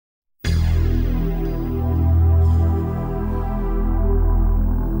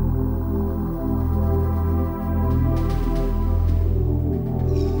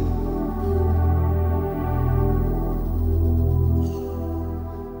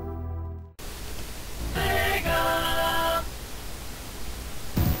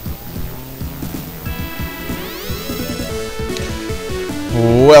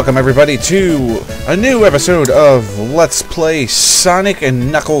welcome everybody to a new episode of Let's Play Sonic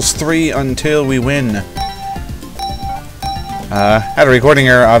and Knuckles 3 Until We Win. Had a recording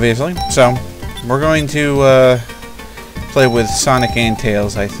error, obviously, so we're going to play with Sonic and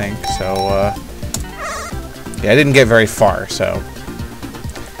Tails, I think. So, yeah, I didn't get very far, so.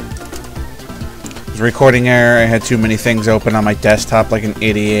 It was a recording error, I had too many things open on my desktop like an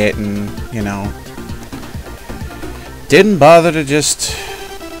idiot, and, you know, didn't bother to just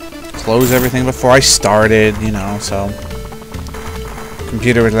close everything before I started, you know, so.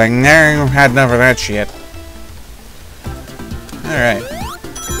 Computer was like, nah, had enough of that shit. Alright.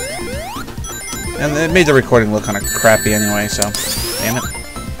 And it made the recording look kind of crappy anyway, so. Damn it.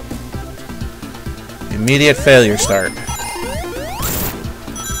 Immediate failure start.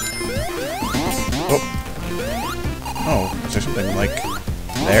 Oh. Oh, is there something like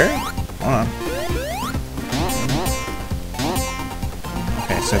there? Hold on.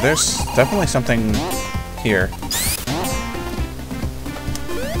 Okay, so there's definitely something here.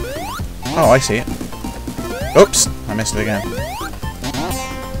 Oh, I see it. Oops! I missed it again.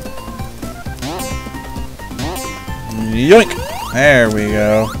 Yoink! There we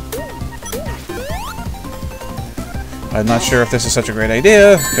go. I'm not sure if this is such a great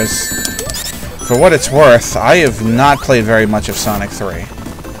idea, because for what it's worth, I have not played very much of Sonic 3.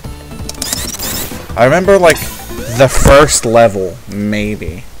 I remember, like, the first level,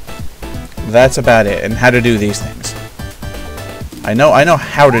 maybe. That's about it, and how to do these things. I know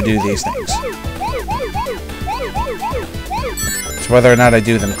how to do these things. It's whether or not I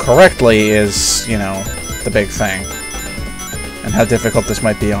do them correctly is, you know, the big thing. And how difficult this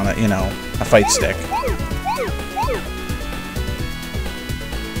might be on a, you know, a fight stick.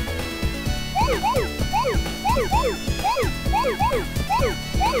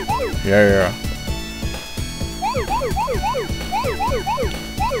 Yeah.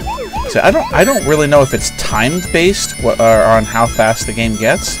 So I don't really know if it's timed based on how fast the game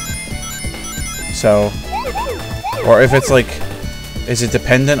gets. So, or if it's like, is it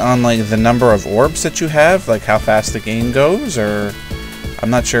dependent on like the number of orbs that you have, like how fast the game goes, or I'm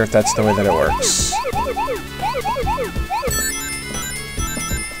not sure if that's the way that it works.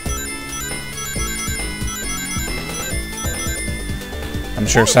 I'm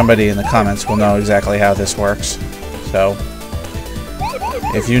sure somebody in the comments will know exactly how this works. So,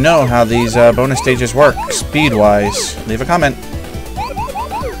 if you know how these bonus stages work, speed-wise, leave a comment.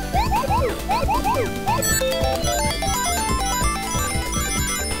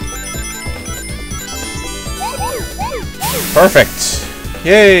 Perfect!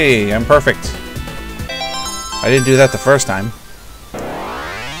 Yay! I'm perfect. I didn't do that the first time.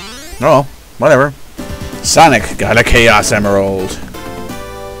 Oh, whatever. Sonic got a Chaos Emerald.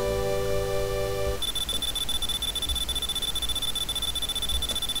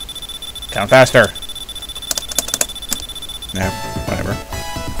 Count faster. Yeah, whatever.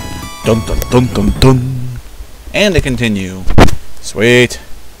 Dun dun dun dun dun. And to continue. Sweet.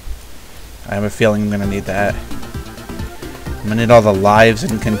 I have a feeling I'm gonna need that. I'm gonna need all the lives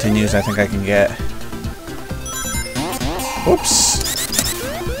and continues I think I can get. Whoops.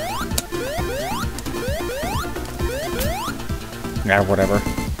 Yeah, whatever.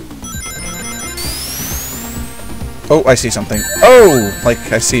 Oh, I see something. Oh!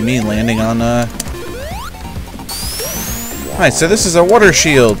 Like, I see me landing on, Alright, so this is a water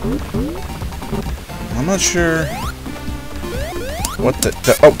shield. I'm not sure what the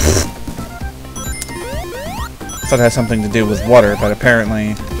oh! Pfft. I thought it had something to do with water, but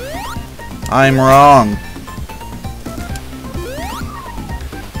apparently I'm wrong.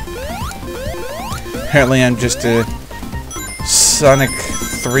 Apparently I'm just a Sonic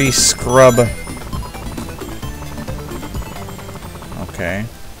 3 scrub. Okay.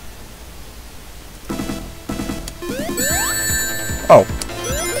 Oh.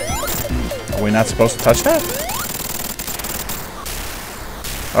 Are we not supposed to touch that?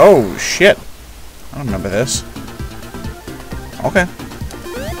 Oh, shit. I don't remember this. Okay.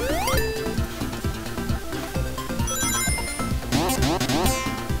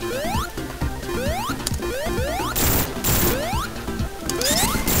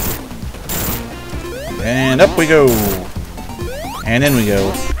 And up we go. And in we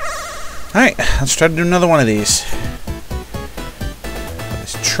go. Alright, let's try to do another one of these.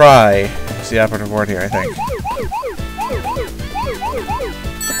 Let's try. That's the operative word here, I think.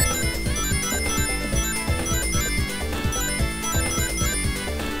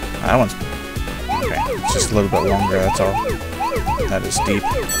 That one's... okay, it's just a little bit longer, that's all. That is deep.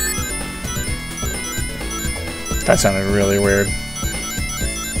 That sounded really weird.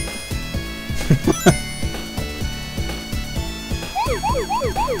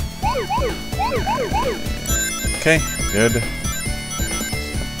 Okay, good.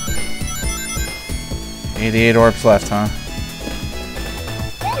 88 orbs left, huh?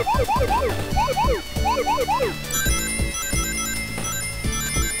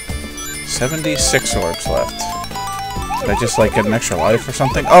 $76 orbs left. Did I just, like, get an extra life or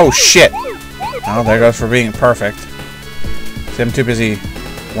something? Oh, shit! Oh, there goes for being perfect. See, I'm too busy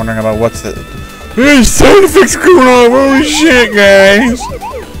wondering about what's the... There's side effects going on! Holy shit, guys!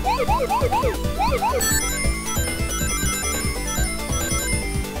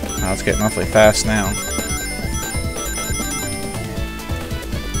 Oh, it's getting awfully fast now.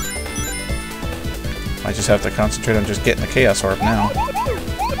 I just have to concentrate on just getting the Chaos Orb now.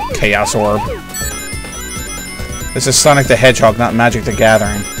 Chaos Orb. This is Sonic the Hedgehog, not Magic the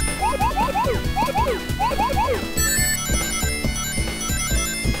Gathering.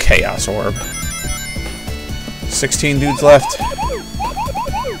 Chaos Orb. 16 dudes left.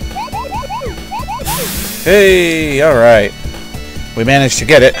 Hey, alright. We managed to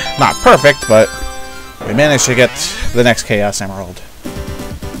get it. Not perfect, but we managed to get the next Chaos Emerald.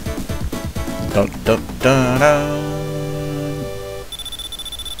 Dun, dun, dun, dun.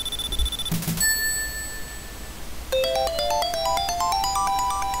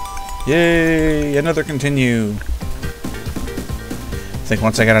 Yay! Another continue. I think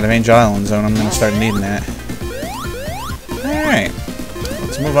once I get out of Angel Island Zone, I'm going to start needing that. Alright.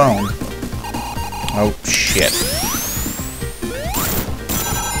 Let's move on. Oh, shit.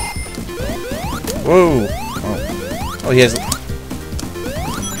 Whoa! Oh, he has...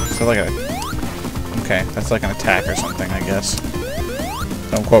 So like a... Okay, that's like an attack or something, I guess.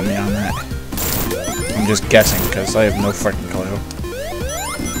 Don't quote me on that. I'm just guessing, because I have no freaking clue.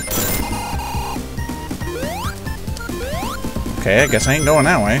 Okay, I guess I ain't going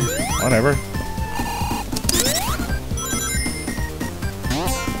that way. Whatever.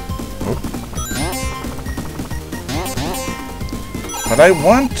 Oh. But I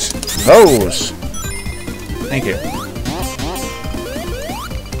want those. Thank you.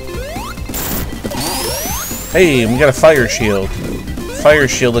 Hey, we got a fire shield. Fire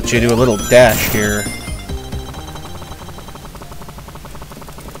shield lets you do a little dash here.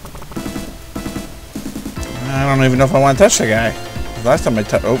 I don't even know if I want to touch the guy. Last time I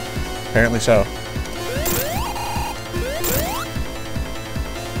touched... Oh, apparently so.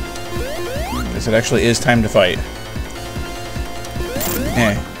 Guess it actually is time to fight.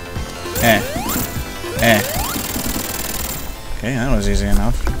 Okay, that was easy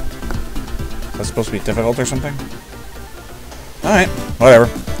enough. Is that supposed to be difficult or something? Alright, whatever.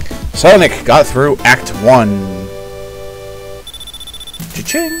 Sonic got through Act 1.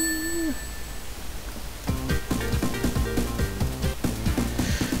 Cha-ching!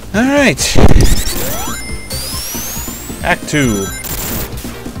 Alright. Act 2.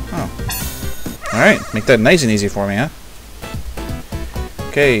 Oh. Alright, make that nice and easy for me, huh?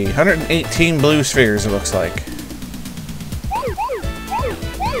 Okay, 118 blue spheres, it looks like.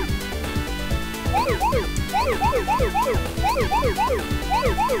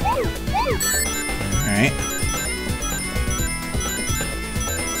 Alright.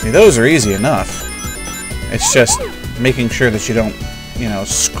 See, those are easy enough. It's just making sure that you don't, you know,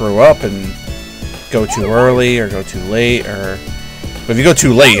 screw up and go too early or go too late, or... But if you go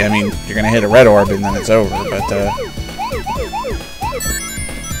too late, I mean, you're gonna hit a red orb and then it's over, but,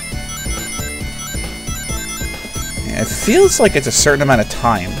 yeah, it feels like it's a certain amount of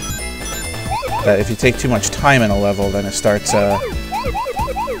time. That if you take too much time in a level, then it starts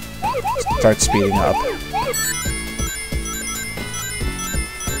speeding up.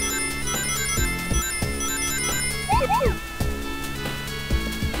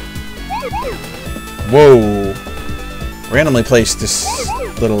 Whoa! Randomly placed this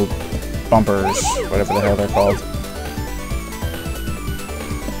little bumpers, whatever the hell they're called.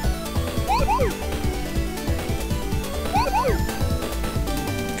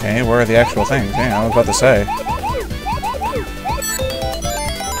 Okay, where are the actual things? Yeah, I was about to say.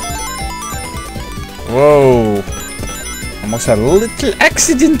 Whoa! Almost had a little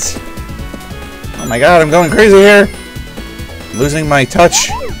accident! Oh my god, I'm going crazy here! Losing my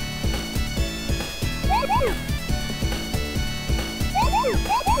touch.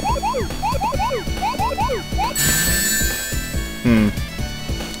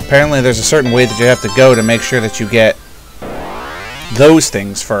 Apparently there's a certain way that you have to go to make sure that you get those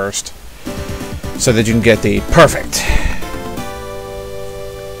things first, so that you can get the perfect.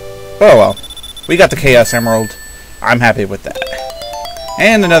 Oh well. We got the Chaos Emerald. I'm happy with that.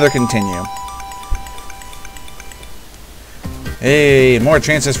 And another continue. Hey, more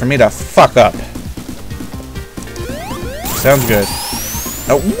chances for me to fuck up. Sounds good.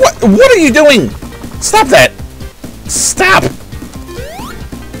 Oh, what are you doing? Stop that! Stop!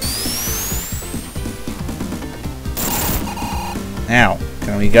 Now,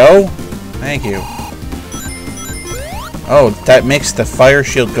 can we go? Thank you. Oh, that makes the fire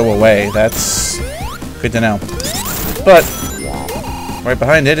shield go away. That's good to know. But right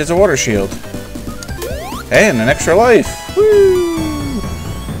behind it is a water shield. And an extra life. Woo!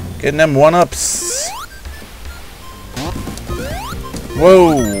 Getting them one-ups.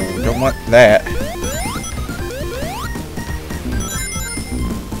 Whoa! Don't want that.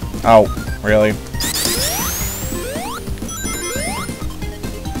 Oh, really?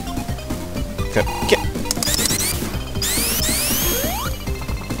 Get.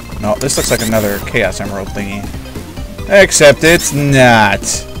 No, this looks like another Chaos Emerald thingy. Except it's not.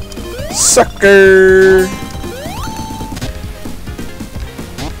 Sucker!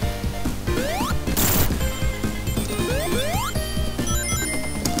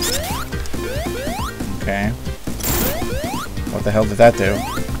 Okay. What the hell did that do?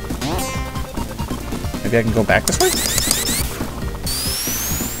 Maybe I can go back this way?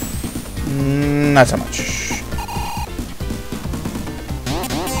 Not so much.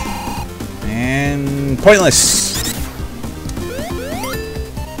 And pointless.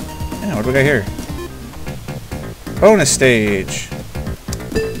 Yeah, what do we got here? Bonus stage.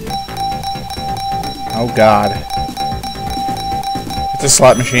 Oh god. It's a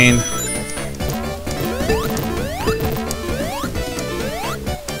slot machine.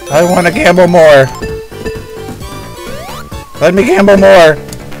 I want to gamble more. Let me gamble more.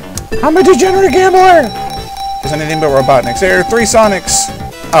 I'm a degenerate gambler. There's anything but Robotniks. There are 3 Sonics.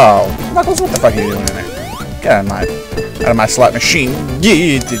 Oh, Knuckles, what the fuck are you doing in there? Get out of my slot machine.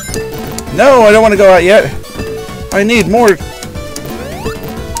 Yeah. No, I don't want to go out yet. I need more.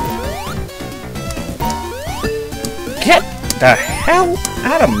 Get the hell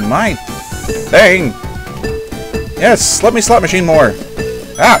out of my thing. Yes, let me slot machine more.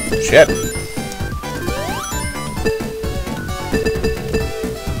 Ah, shit.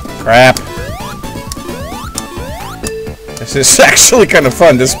 Crap. This is actually kind of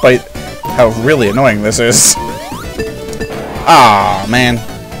fun, despite how really annoying this is. Ah, man.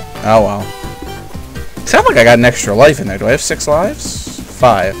 Oh, well. Sounds like I got an extra life in there. Do I have 6 lives?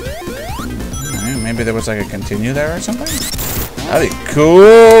 5. Right, maybe there was like a continue there or something? That'd be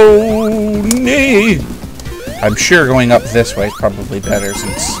cool. Nee. I'm sure going up this way is probably better,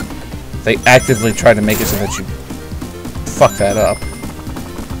 since they actively try to make it so that you fuck that up.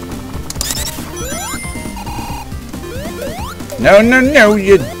 No, no, no,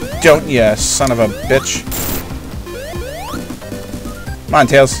 you don't, you son of a bitch. Come on,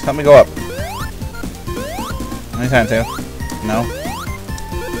 Tails, help me go up. Anytime, Tails. No.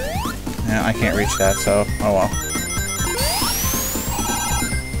 Yeah, I can't reach that, so, oh well.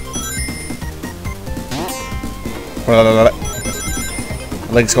 My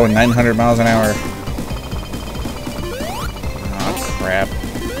leg's going 900 miles an hour. Oh, crap.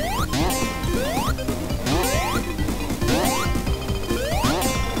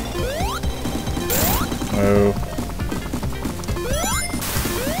 Oh.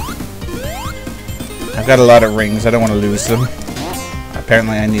 I've got a lot of rings. I don't want to lose them.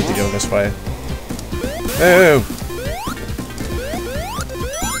 Apparently I need to go this way. Oh!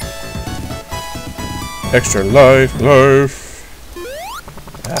 Extra life.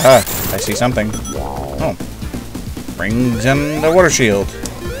 Ah, I see something. Oh. Rings and the water shield.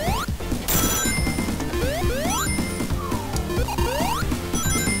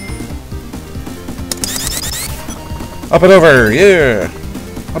 Up and over, yeah!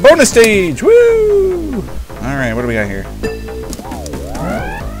 A bonus stage, woo! Alright, what do we got here?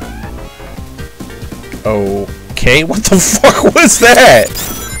 Okay, what the fuck was that?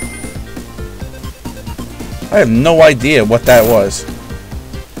 I have no idea what that was.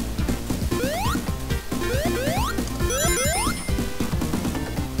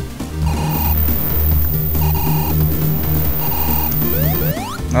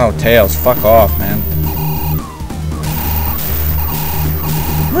 Oh, Tails, fuck off, man.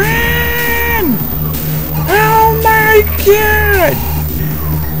 Run! Oh my god!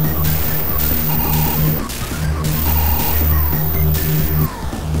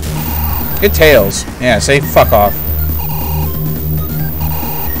 Get Tails. Yeah, say fuck off.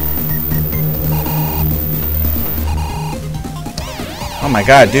 Oh my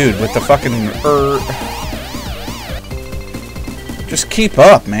god, dude, with the fucking just keep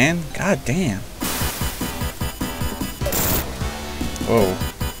up, man. God damn. Whoa.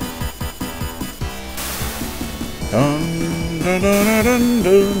 Dun, dun, dun, dun,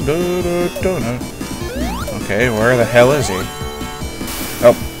 dun, dun, dun, dun. Okay, where the hell is he?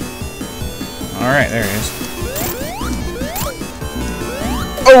 Alright, there he is.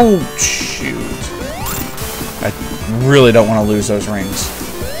 Oh, shoot. I really don't want to lose those rings.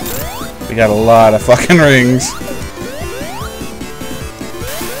 We got a lot of fucking rings.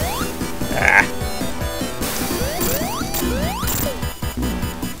 Ah.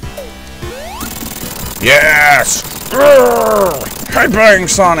 Yes! Headbang,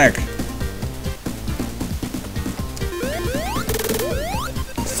 Sonic!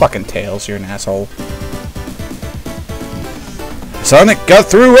 Fucking Tails, you're an asshole. Sonic got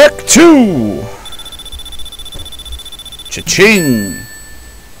through Act 2! Cha-ching!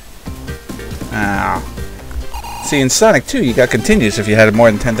 Ah. See, in Sonic 2, you got continues if you had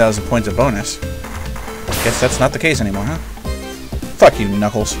more than 10,000 points of bonus. Guess that's not the case anymore, huh? Fuck you,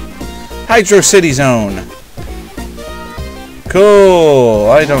 Knuckles. Hydro City Zone.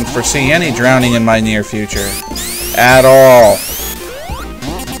 Cool. I don't foresee any drowning in my near future. At all.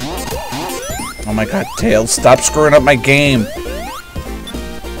 Oh my god, Tails, stop screwing up my game.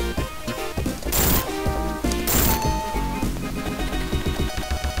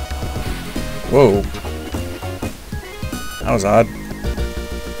 Whoa. That was odd.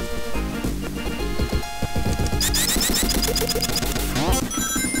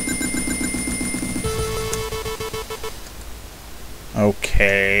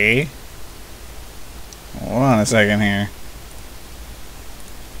 Okay. Hold on a second here.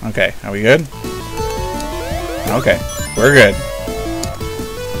 Okay, are we good? Okay, we're good.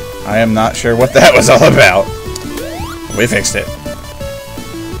 I am not sure what that was all about. We fixed it.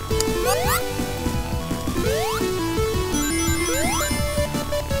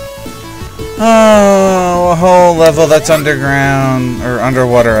 Oh, a whole level that's underground, or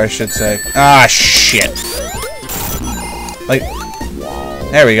underwater, I should say. Ah, shit. Like,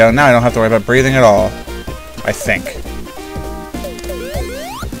 there we go. Now I don't have to worry about breathing at all. I think.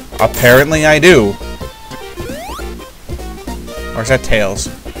 Apparently I do. Or is that Tails?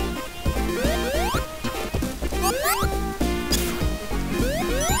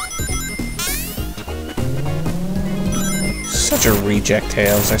 Such a reject,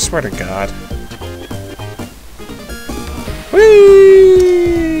 Tails, I swear to God.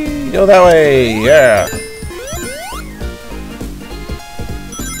 Whee! Go that way, yeah.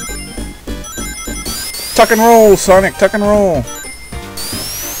 Tuck and roll, Sonic, tuck and roll.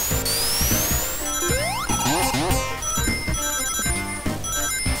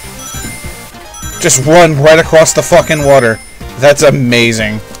 Just run right across the fucking water. That's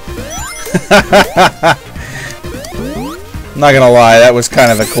amazing. Not gonna lie, that was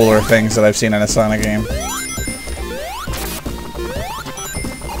kind of the cooler things that I've seen in a Sonic game.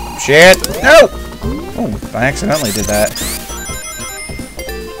 Shit! No! Oh, I accidentally did that.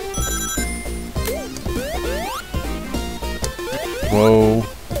 Whoa.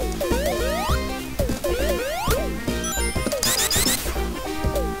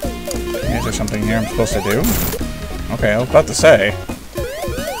 Is there something here I'm supposed to do? Okay, I was about to say.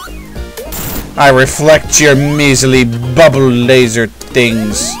 I reflect your measly bubble laser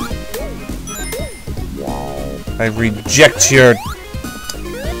things. I reject your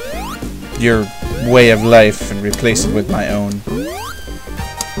way of life and replace it with my own.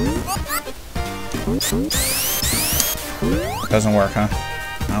 Doesn't work, huh?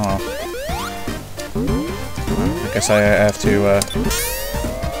 Oh well. I guess I have to,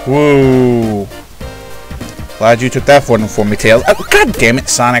 Whoa! Glad you took that one for me, Tails. Oh, God damn it,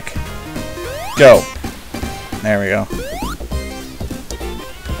 Sonic! Go. There we go.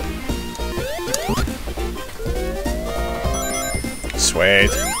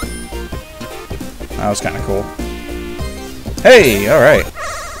 Sweet. That was kind of cool. Hey, alright.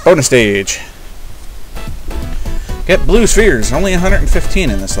 Bonus stage. Get blue spheres. Only 115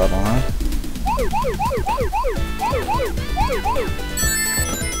 in this level, huh?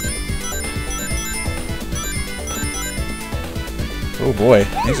 Oh boy,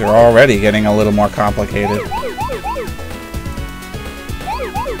 these are already getting a little more complicated.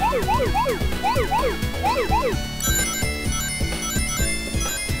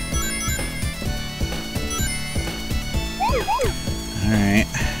 Alright.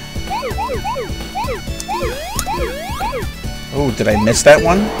 Oh, did I miss that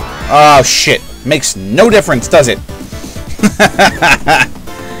one? Oh shit. Makes no difference, does it?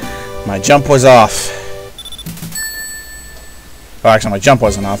 My jump was off. Oh, actually, my jump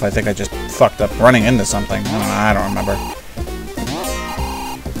wasn't off. I think I just fucked up running into something. I don't remember.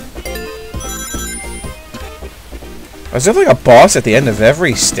 Is there like a boss at the end of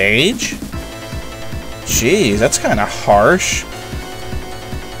every stage? Jeez, that's kind of harsh.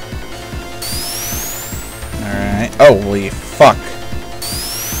 Alright. Holy fuck.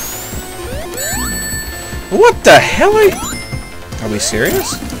 What the hell are we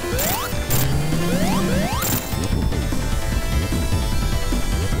serious?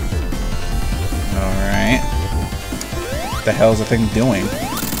 Alright. What the hell is the thing doing?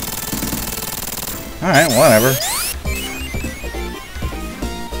 Alright, whatever.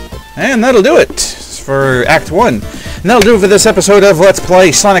 And that'll do it for Act 1. And that'll do it for this episode of Let's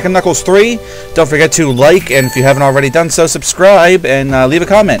Play Sonic & Knuckles 3. Don't forget to like, and if you haven't already done so, subscribe, and leave a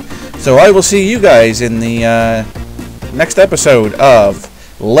comment. So I will see you guys in the next episode of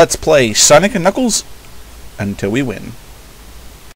Let's Play Sonic & Knuckles until we win.